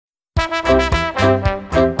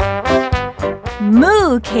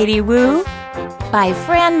Moo, Katie Woo by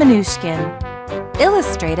Fran Minushkin.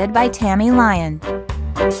 Illustrated by Tammy Lyon.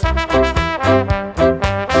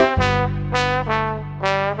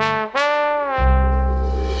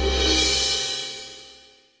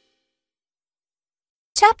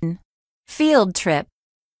 Chapter: Field Trip.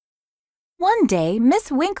 One day,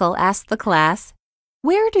 Miss Winkle asked the class,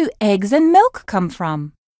 "Where do eggs and milk come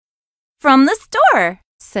from?" "From the store,"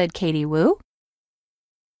 said Katie Woo.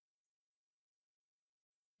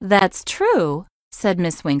 "That's true," said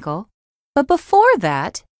Miss Winkle, "but before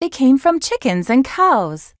that, they came from chickens and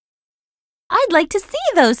cows." "I'd like to see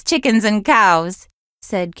those chickens and cows,"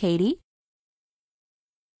 said Katie.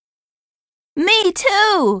 "Me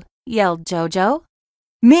too," yelled Jojo.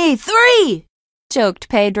 "Me three," joked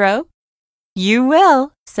Pedro. "You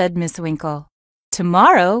will," said Miss Winkle.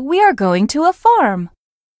 "Tomorrow we are going to a farm."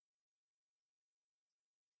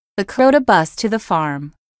 They rode a bus to the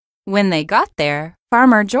farm. When they got there,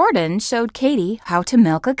 Farmer Jordan showed Katie how to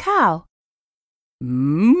milk a cow.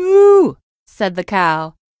 "Moo," said the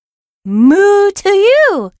cow. "Moo to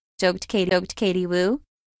you," joked Katie Woo.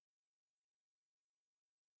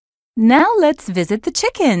 "Now let's visit the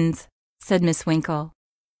chickens," said Miss Winkle.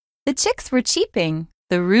 The chicks were cheeping,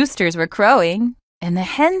 the roosters were crowing, and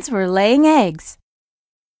the hens were laying eggs.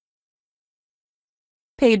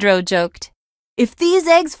 Pedro joked, "If these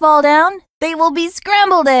eggs fall down, they will be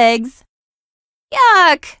scrambled eggs."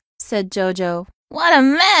 "Yuck," said Jojo. "What a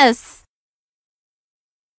mess."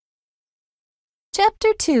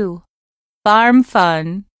 Chapter 2: Farm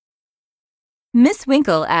Fun. Miss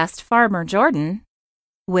Winkle asked Farmer Jordan,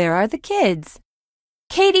 "Where are the kids?"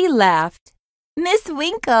 Katie laughed. "Miss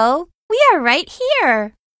Winkle, we are right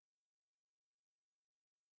here."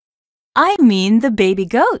 "I mean the baby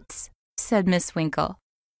goats," said Miss Winkle.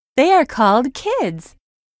 "They are called kids."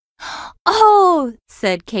 "Oh,"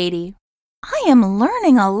 said Katie, "I am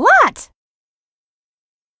learning a lot."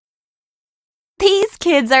 "These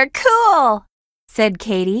kids are cool," said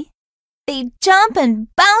Katie. "They jump and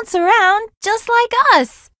bounce around just like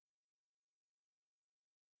us."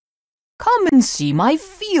 "Come and see my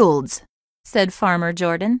fields," said Farmer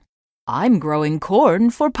Jordan. "I'm growing corn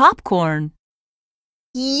for popcorn."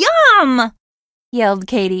 "Yum!" yelled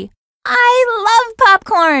Katie. "I love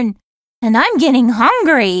popcorn, and I'm getting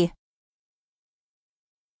hungry."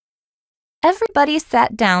 Everybody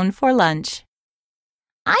sat down for lunch.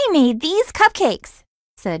 "I made these cupcakes,"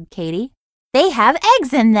 said Katie. "They have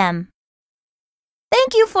eggs in them."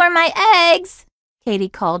 "Thank you for my eggs," Katie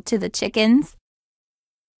called to the chickens.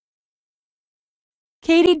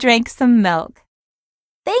 Katie drank some milk.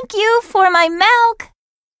 "Thank you for my milk,"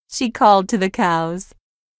 she called to the cows.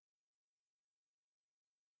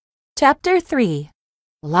 Chapter 3: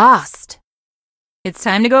 Lost. "It's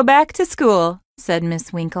time to go back to school," said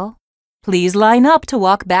Miss Winkle. "Please line up to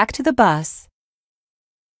walk back to the bus."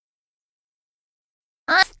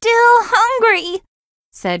 "I'm still hungry,"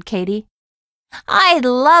 said Katie. "I'd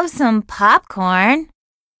love some popcorn.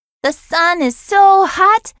 The sun is so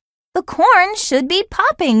hot, the corn should be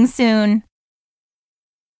popping soon."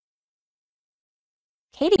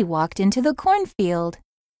 Katie walked into the cornfield.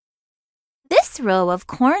 "This row of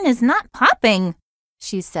corn is not popping,"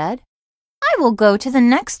 she said. "I will go to the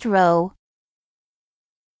next row."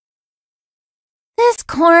 "This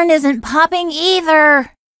corn isn't popping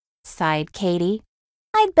either," sighed Katie.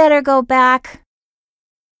 "I'd better go back."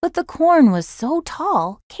 But the corn was so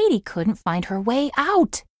tall, Katie couldn't find her way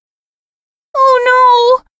out. "Oh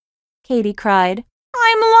no!" Katie cried.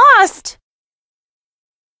 "I'm lost!"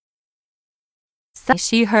 Suddenly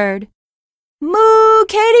she heard, "Moo,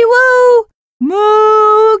 Katie Woo!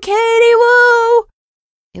 Moo, Katie Woo!"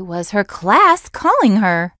 It was her class calling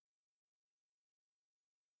her.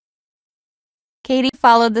 Katie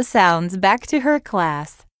followed the sounds back to her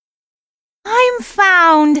class. "I'm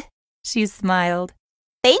found," she smiled.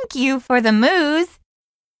 "Thank you for the moos."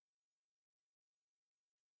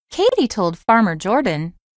 Katie told Farmer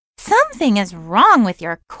Jordan, "Something is wrong with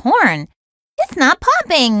your corn. It's not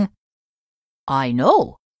popping." "I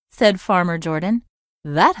know," said Farmer Jordan.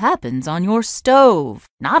 "That happens on your stove,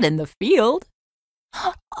 not in the field."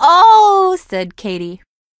 "Oh," said Katie.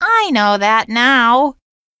 "I know that now."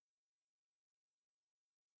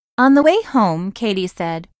 On the way home, Katie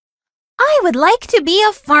said, "I would like to be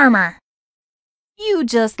a farmer." "You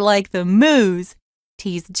just like the moos,"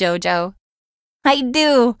 teased Jojo. "I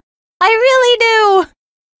do. I really do,"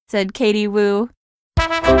 said Katie Woo.